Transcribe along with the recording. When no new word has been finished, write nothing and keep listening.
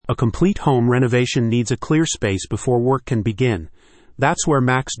A complete home renovation needs a clear space before work can begin. That's where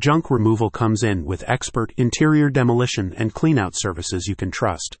Max Junk Removal comes in with expert interior demolition and cleanout services you can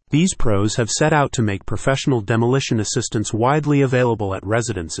trust. These pros have set out to make professional demolition assistance widely available at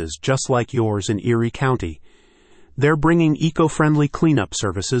residences just like yours in Erie County. They're bringing eco-friendly cleanup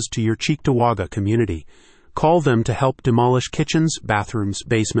services to your Cheektowaga community. Call them to help demolish kitchens, bathrooms,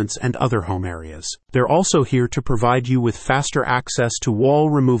 basements, and other home areas. They're also here to provide you with faster access to wall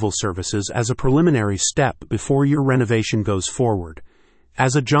removal services as a preliminary step before your renovation goes forward.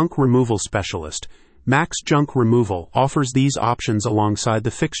 As a junk removal specialist, Max Junk Removal offers these options alongside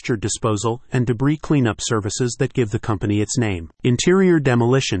the fixture disposal and debris cleanup services that give the company its name. Interior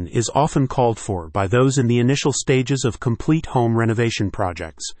demolition is often called for by those in the initial stages of complete home renovation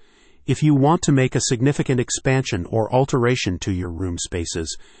projects. If you want to make a significant expansion or alteration to your room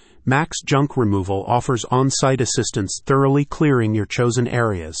spaces, Max Junk Removal offers on-site assistance thoroughly clearing your chosen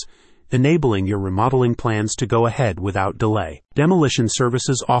areas, enabling your remodeling plans to go ahead without delay. Demolition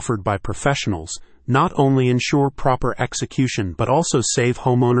services offered by professionals not only ensure proper execution but also save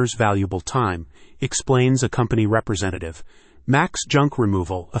homeowners valuable time, explains a company representative. Max Junk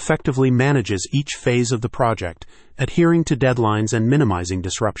Removal effectively manages each phase of the project, adhering to deadlines and minimizing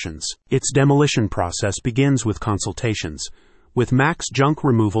disruptions. Its demolition process begins with consultations, with Max Junk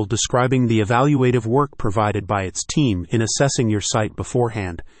Removal describing the evaluative work provided by its team in assessing your site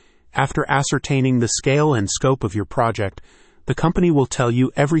beforehand. After ascertaining the scale and scope of your project, the company will tell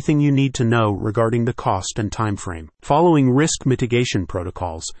you everything you need to know regarding the cost and time frame. Following risk mitigation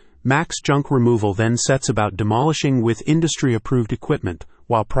protocols, Max Junk Removal then sets about demolishing with industry-approved equipment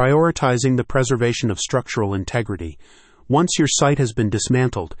while prioritizing the preservation of structural integrity. Once your site has been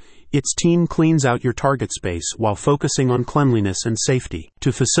dismantled, its team cleans out your target space while focusing on cleanliness and safety.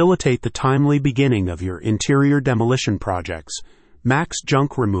 To facilitate the timely beginning of your interior demolition projects, Max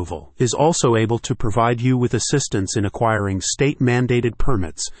Junk Removal is also able to provide you with assistance in acquiring state-mandated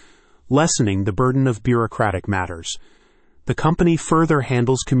permits, lessening the burden of bureaucratic matters. The company further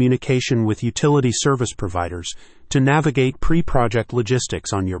handles communication with utility service providers to navigate pre-project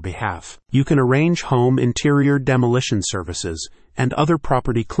logistics on your behalf. You can arrange home interior demolition services and other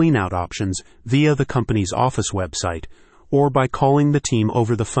property cleanout options via the company's office website or by calling the team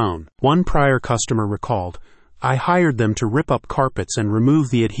over the phone. One prior customer recalled, "I hired them to rip up carpets and remove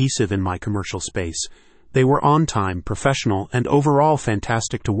the adhesive in my commercial space. They were on time, professional, and overall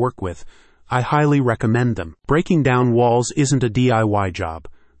fantastic to work with. I highly recommend them." Breaking down walls isn't a DIY job.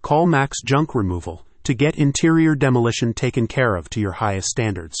 Call Max Junk Removal to get interior demolition taken care of to your highest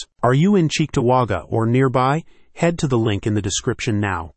standards. Are you in Cheektowaga or nearby? Head to the link in the description now.